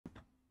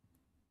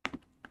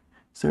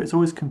So it's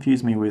always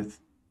confused me with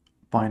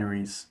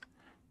binaries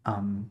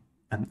and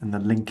the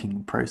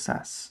linking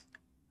process.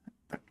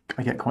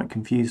 I get quite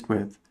confused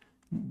with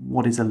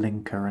what is a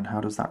linker and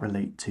how does that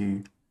relate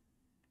to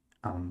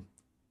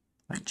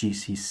like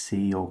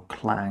GCC or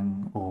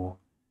Clang or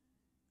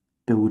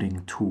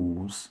building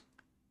tools,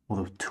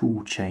 or the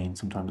tool chain.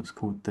 Sometimes it's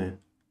called the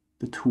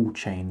tool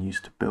chain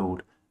used to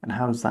build, and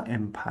how does that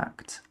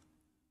impact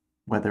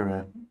whether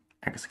a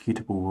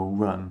executable will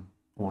run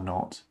or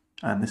not.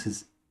 And this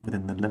is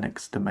within the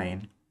Linux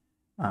domain,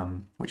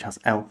 which has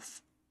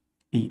ELF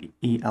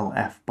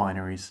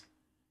binaries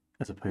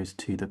as opposed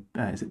to the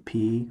is it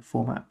PE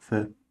format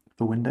for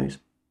Windows.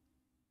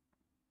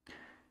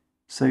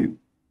 So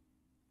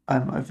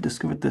I've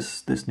discovered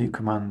this new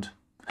command.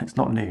 It's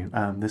not new.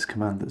 This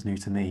command that's new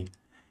to me,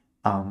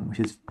 which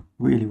is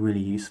really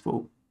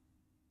useful.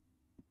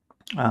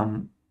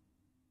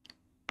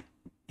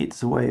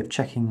 It's a way of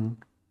checking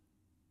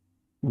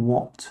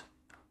what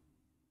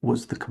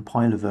was the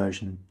compiler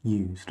version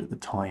used at the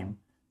time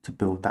to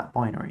build that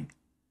binary.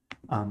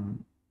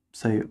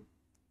 So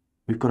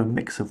we've got a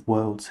mix of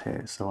worlds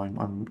here. So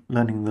I'm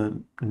learning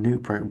the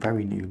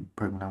very new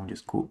programming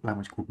language called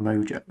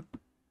Mojo,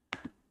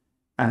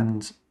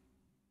 and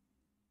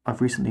I've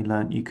recently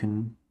learned you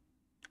can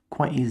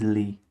quite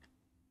easily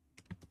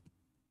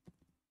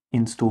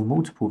install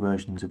multiple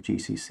versions of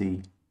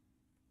GCC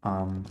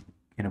in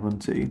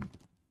Ubuntu.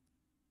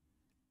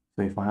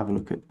 So if I have a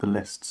look at the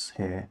lists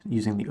here,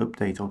 using the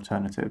update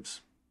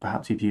alternatives,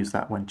 perhaps you've used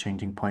that when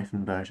changing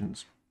Python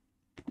versions.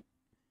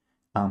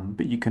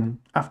 But you can,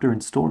 after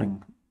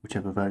installing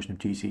whichever version of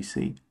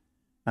GCC,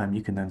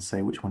 you can then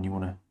say which one you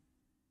want to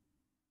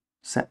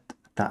set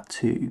that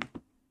to,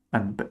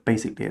 but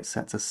basically it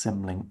sets a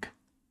symlink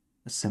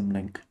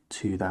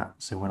to that.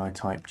 So when I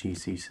type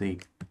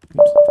GCC,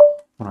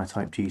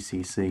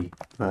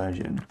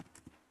 version,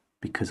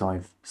 because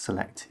I've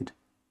selected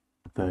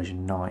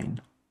version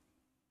 9,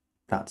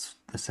 that's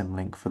the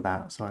symlink for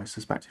that. So I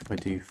suspect if I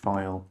do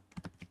file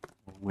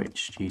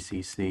which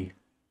GCC,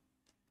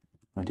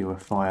 I do a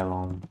file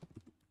on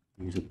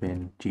user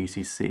bin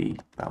GCC,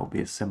 that will be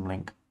a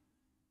symlink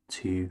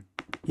to,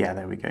 yeah,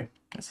 there we go.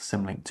 It's a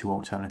symlink to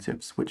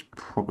alternatives, which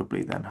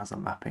probably then has a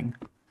mapping.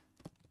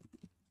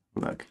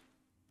 Look,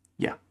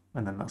 yeah,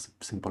 and then that's a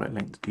symbolic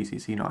link to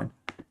GCC 9.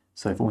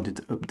 So if I wanted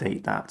to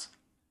update that,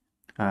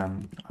 I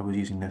was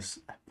using this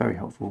very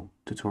helpful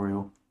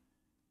tutorial,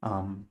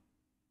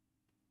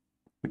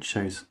 which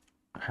shows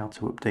how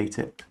to update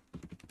it.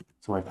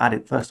 So I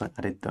added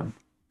them,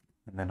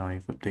 and then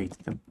I've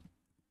updated them.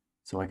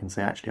 So I can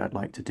say, actually, I would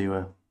like to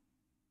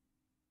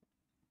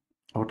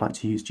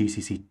use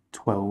GCC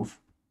 12.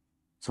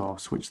 So I'll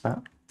switch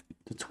that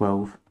to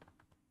 12.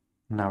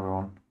 Now we're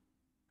on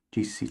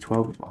GCC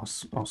 12.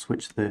 I'll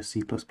switch the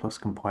C++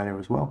 compiler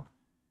as well.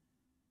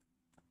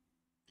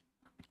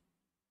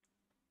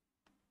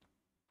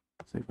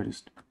 So if I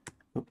just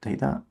update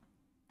that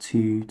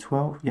to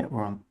 12, yeah,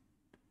 we're on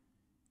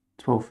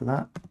 12 for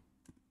that.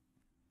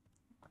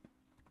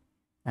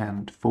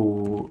 And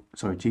for,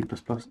 sorry, C++,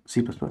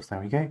 there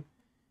we go.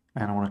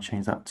 And I want to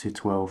change that to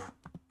 12.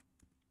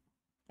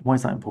 Why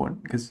is that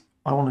important? Because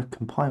I want to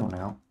compile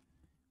now.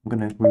 I'm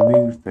going to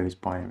remove those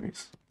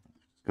binaries.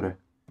 Got to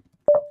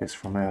practice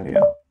from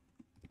earlier.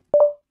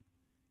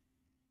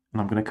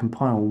 And I'm going to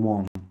compile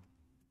one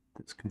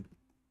that's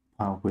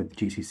compiled with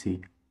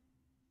GCC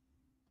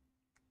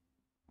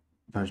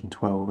version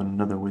 12 and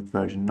another with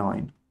version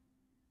 9.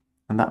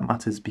 And that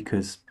matters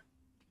because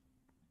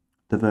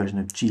the version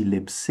of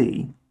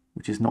GLIBC,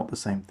 which is not the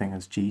same thing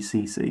as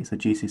GCC. So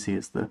GCC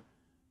is the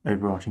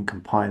overarching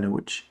compiler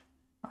which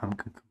can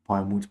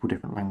compile multiple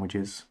different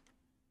languages,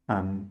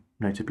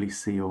 notably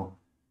C or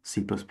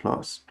C++.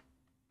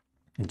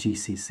 And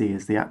GCC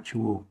is the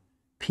actual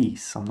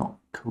piece. I'm not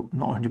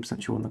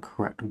 100% sure on the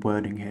correct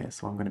wording here,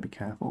 so I'm going to be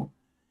careful.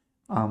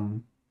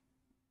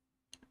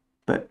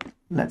 But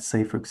let's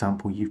say, for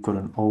example, you've got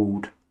an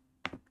older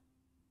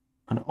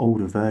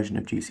version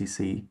of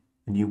GCC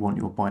and you want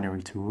your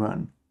binary to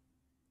run.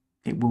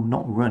 It will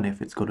not run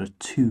if it's got a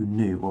too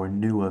new or a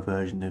newer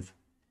version of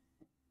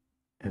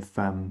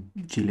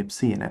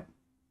GLIBC in it.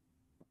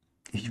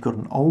 If you've got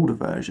an older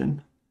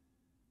version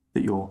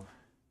that your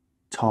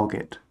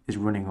target is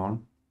running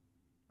on,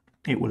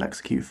 it will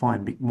execute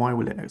fine. Why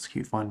will it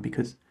execute fine?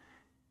 Because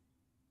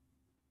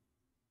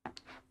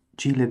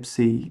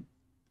GLIBC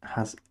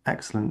has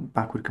excellent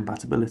backward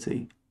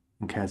compatibility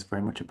and cares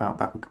very much about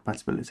backward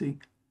compatibility.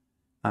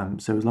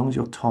 So as long as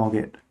your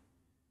target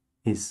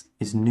is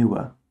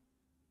newer,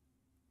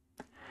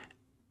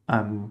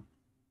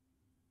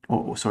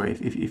 sorry,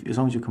 if as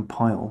long as you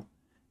compile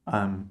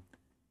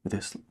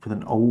with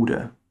an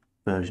older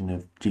version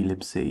of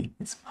GLIBC,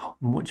 it's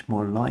much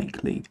more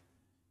likely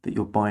that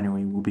your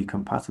binary will be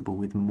compatible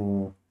with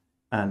more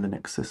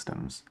Linux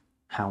systems.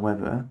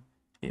 However,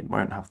 it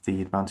won't have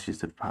the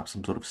advantages of perhaps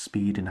some sort of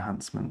speed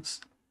enhancements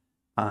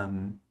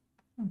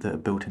that are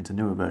built into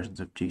newer versions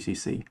of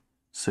GCC,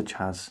 such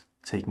as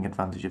taking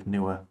advantage of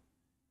newer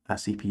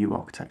CPU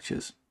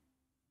architectures.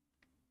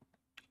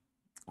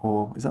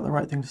 or is that the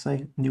right thing to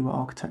say? Newer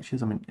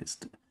architectures? I mean, it's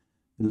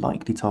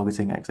likely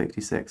targeting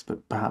x86,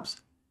 but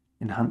perhaps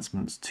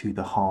enhancements to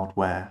the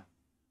hardware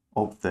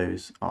of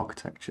those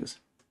architectures.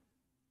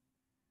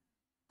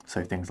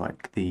 So things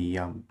like the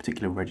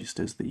particular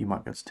registers that you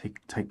might be able to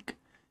take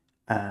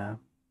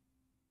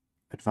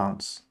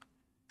advanced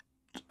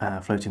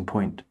floating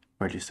point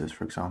registers,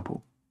 for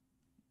example,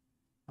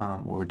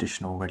 or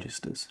additional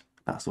registers,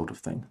 that sort of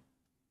thing.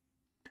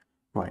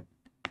 Right,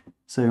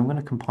 so I'm going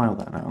to compile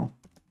that now.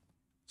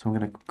 So I'm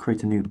going to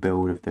create a new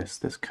build of this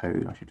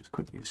code. I should just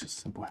quickly, it's just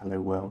a simple hello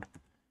world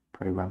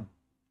program.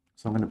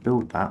 So I'm going to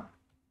build that.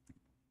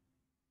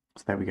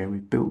 So there we go,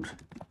 we've built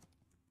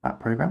that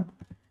program.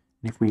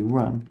 And if we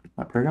run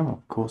that program,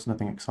 of course,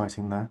 nothing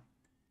exciting there.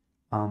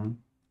 I'm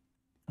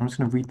just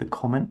going to read the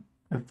comment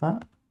of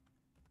that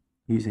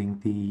using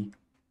the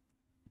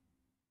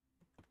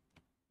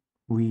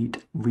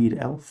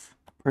readelf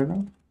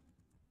program.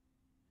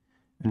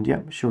 And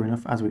yeah, sure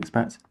enough, as we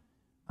expect,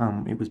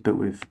 it was built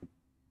with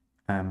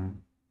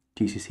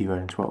GCC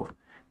version 12.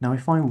 Now,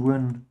 if I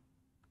run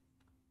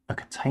a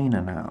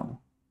container now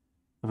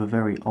of a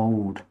very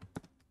old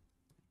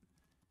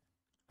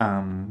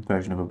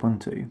version of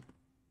Ubuntu,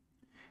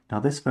 now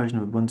this version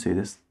of Ubuntu,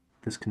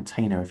 this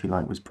container, if you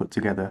like, was put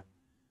together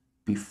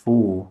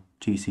before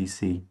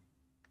GCC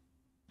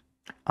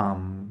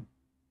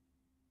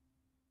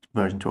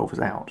version 12 was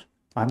out.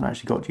 I haven't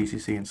actually got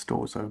GCC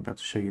installed, so I'm about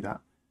to show you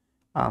that.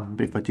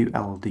 But if I do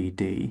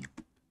LDD,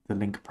 the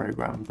link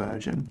program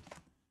version,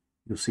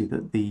 you'll see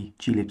that the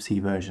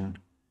GLIBC version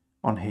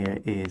on here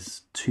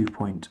is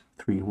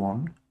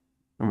 2.31.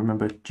 And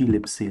remember,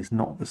 GLIBC is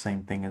not the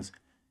same thing as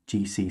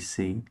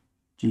GCC.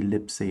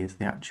 GLIBC is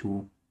the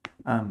actual,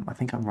 I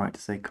think I'm right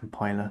to say,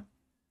 compiler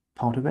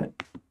part of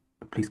it,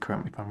 but please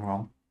correct me if I'm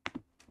wrong.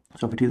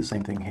 So if I do the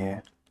same thing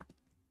here,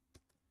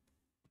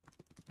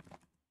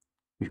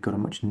 we've got a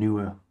much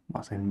newer,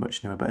 well, I say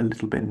much newer, but a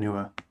little bit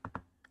newer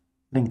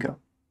linker,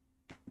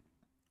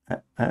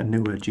 a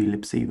newer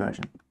GLIBC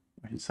version,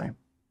 I should say.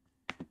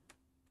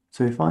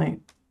 So if I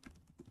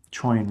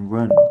try and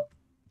run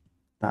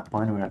that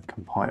binary I've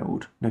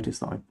compiled, notice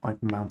that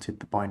I've mounted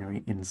the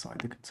binary inside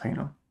the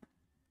container.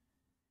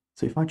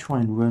 So if I try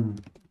and run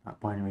that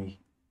binary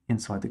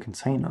inside the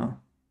container,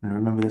 and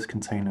remember this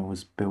container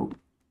was built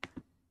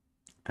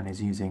and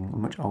is using a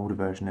much older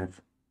version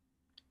of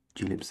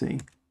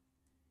GLIBC,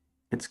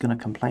 it's going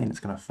to complain, it's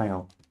going to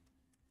fail,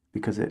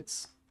 because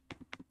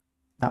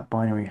that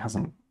binary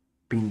hasn't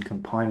been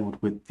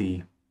compiled with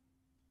the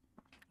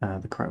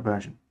correct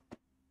version.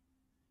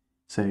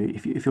 So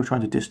if you're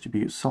trying to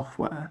distribute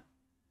software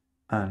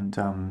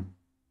and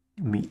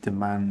meet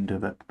demand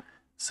of a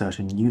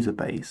certain user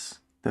base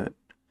that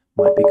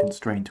might be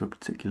constrained to a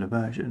particular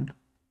version,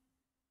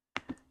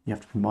 you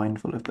have to be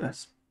mindful of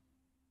this.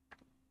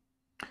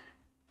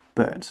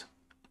 But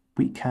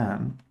we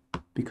can,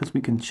 because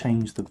we can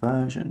change the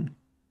version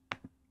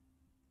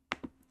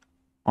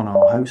on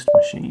our host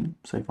machine.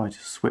 So if I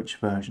just switch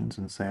versions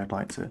and say I'd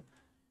like to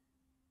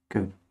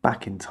go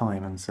back in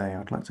time and say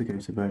I'd like to go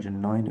to version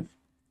 9 of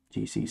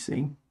GCC,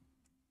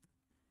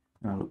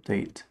 and I'll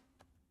update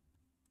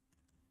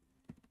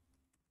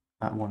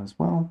that one as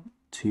well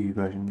to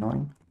version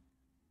 9.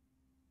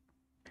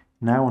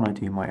 Now when I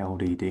do my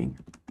LDD,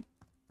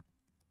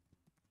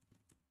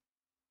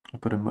 I've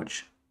got a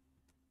much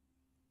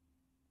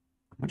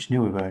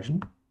newer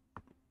version.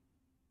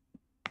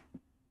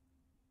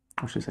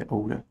 Or should I say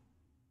older?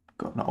 I've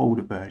got an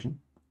older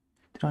version.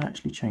 Did I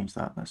actually change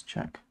that? Let's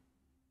check.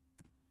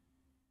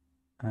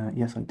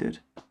 Yes, I did.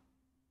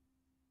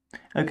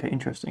 Okay,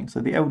 interesting. So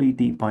the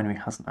LDD binary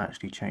hasn't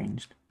actually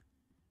changed.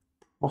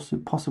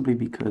 Possibly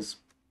because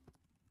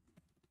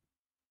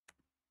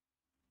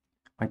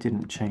I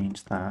didn't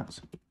change that.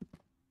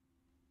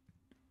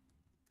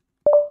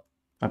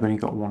 I've only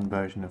got one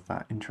version of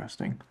that.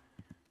 Interesting.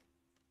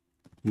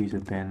 User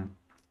bin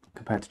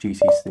compared to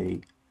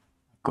GCC.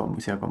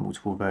 I've got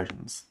multiple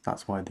versions.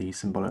 That's why the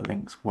symbolic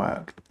links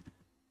work.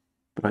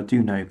 But I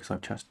do know, because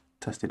I've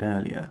tested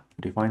earlier,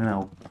 that if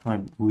I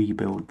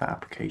rebuild that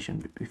application,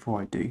 but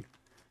before I do,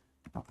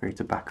 I'll create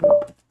a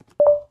backup.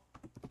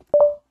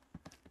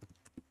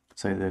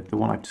 So the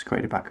one I've just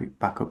created a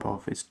backup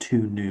of is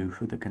too new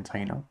for the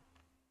container.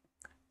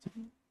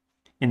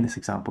 In this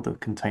example, the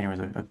container is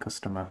a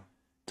customer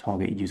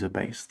target user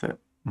base that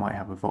might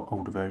have an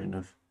older version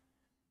of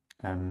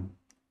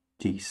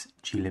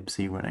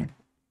GLIBC running.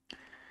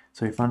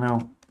 So if I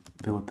now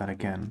build that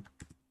again,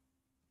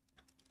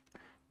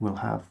 we'll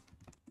have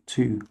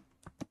the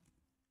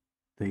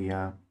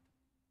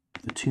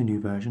two new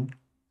version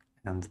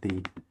and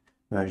the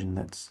version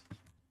that's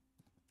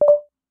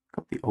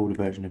got the older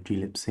version of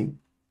GLIBC.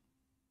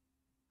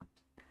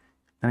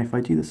 And if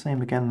I do the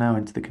same again now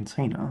into the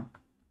container,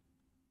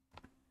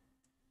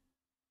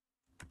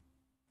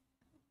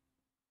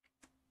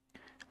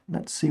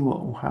 let's see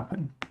what will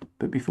happen.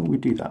 But before we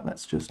do that,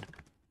 let's just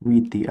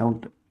read the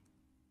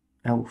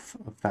elf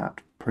of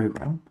that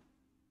program.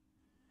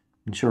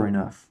 And sure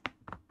enough,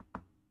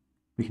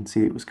 we can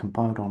see it was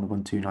compiled on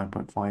Ubuntu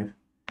 9.5,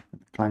 the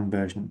Clang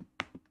version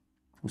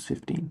was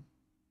 15.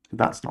 So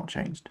that's not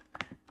changed.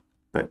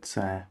 But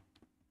the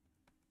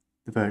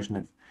version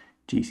of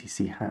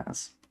GCC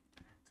has.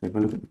 So if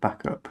we look at the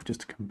backup,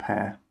 just to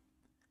compare,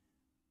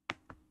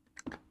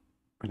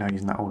 we're now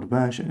using that older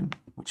version,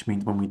 which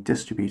means when we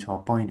distribute our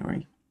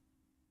binary,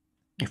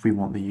 if we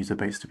want the user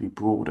base to be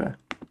broader,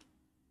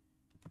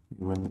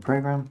 we run the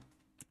program.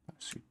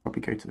 Should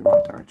probably go to the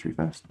right directory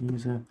first,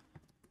 user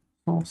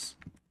source.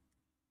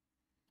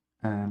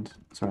 And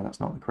sorry, that's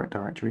not the correct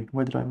directory.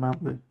 Where did I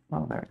mount the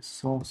file? There it is,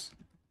 source.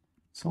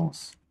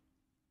 So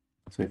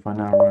if I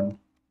now run,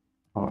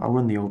 I'll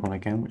run the old one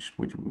again, which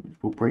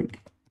will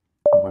break,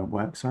 and won't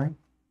work, sorry.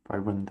 If I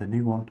run the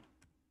new one,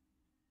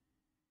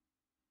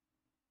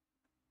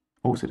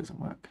 also doesn't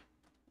work.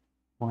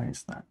 Why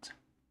is that?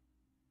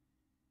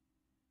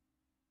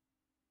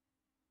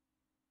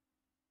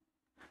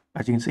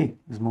 As you can see,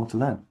 there's more to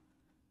learn.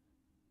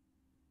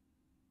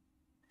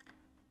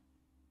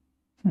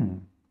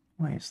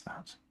 Why is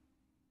that?